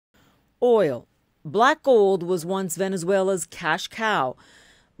Oil. Black gold was once Venezuela's cash cow,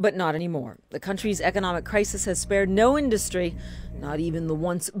 but not anymore. The country's economic crisis has spared no industry, not even the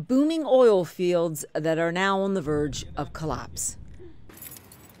once booming oil fields that are now on the verge of collapse.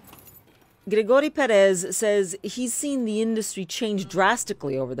 Gregory Perez says he's seen the industry change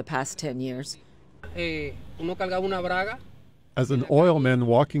drastically over the past 10 years. As an oilman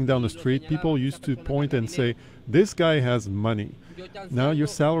walking down the street, people used to point and say, "This guy has money." Now your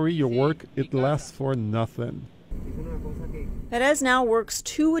salary, your work, it lasts for nothing. Perez now works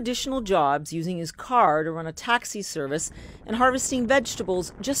 2 additional jobs, using his car to run a taxi service and harvesting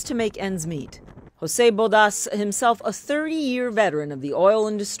vegetables just to make ends meet. Jose Bodas, himself a 30-year veteran of the oil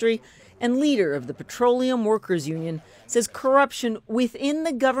industry and leader of the Petroleum Workers Union, says corruption within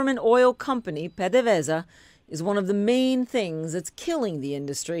the government oil company, PDVSA, is one of the main things that's killing the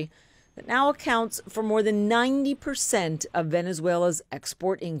industry that now accounts for more than 90% of Venezuela's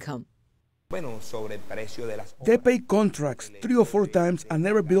export income. They pay contracts 3 or 4 times and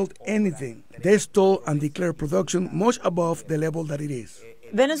never build anything. They stall and declare production much above the level that it is.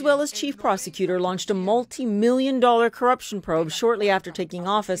 Venezuela's chief prosecutor launched a multi-million-dollar corruption probe shortly after taking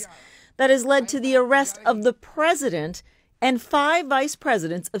office that has led to the arrest of the president and 5 vice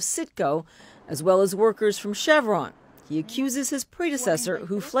presidents of Citgo, as well as workers from Chevron. He accuses his predecessor,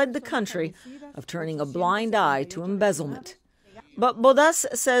 who fled the country, of turning a blind eye to embezzlement. But Bodas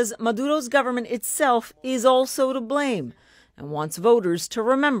says Maduro's government itself is also to blame and wants voters to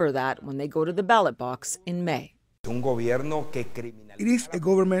remember that when they go to the ballot box in May. It is a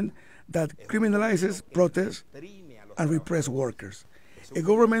government that criminalizes protests and represses workers. A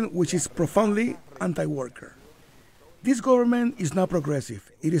government which is profoundly anti-worker. This government is not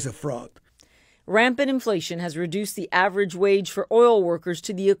progressive. It is a fraud. Rampant inflation has reduced the average wage for oil workers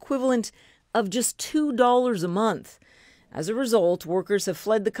to the equivalent of just $2 a month. As a result, workers have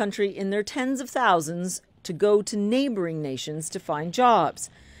fled the country in their tens of thousands to go to neighboring nations to find jobs.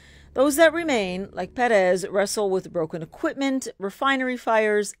 Those that remain, like Perez, wrestle with broken equipment, refinery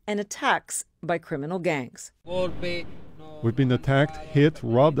fires, and attacks by criminal gangs. We've been attacked, hit,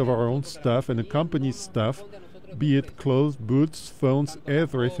 robbed of our own stuff and the company's stuff, be it clothes, boots, phones,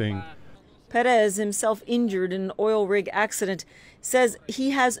 everything. Perez, himself injured in an oil rig accident, says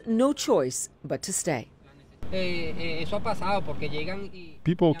he has no choice but to stay.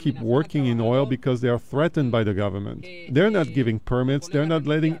 People keep working in oil because they are threatened by the government. They're not giving permits, they're not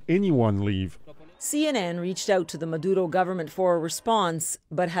letting anyone leave. CNN reached out to the Maduro government for a response,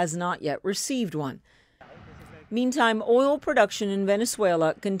 but has not yet received one. Meantime, oil production in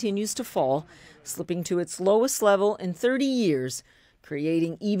Venezuela continues to fall, slipping to its lowest level in 30 years,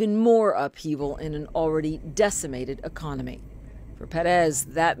 creating even more upheaval in an already decimated economy. For Perez,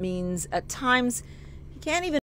 that means at times he can't even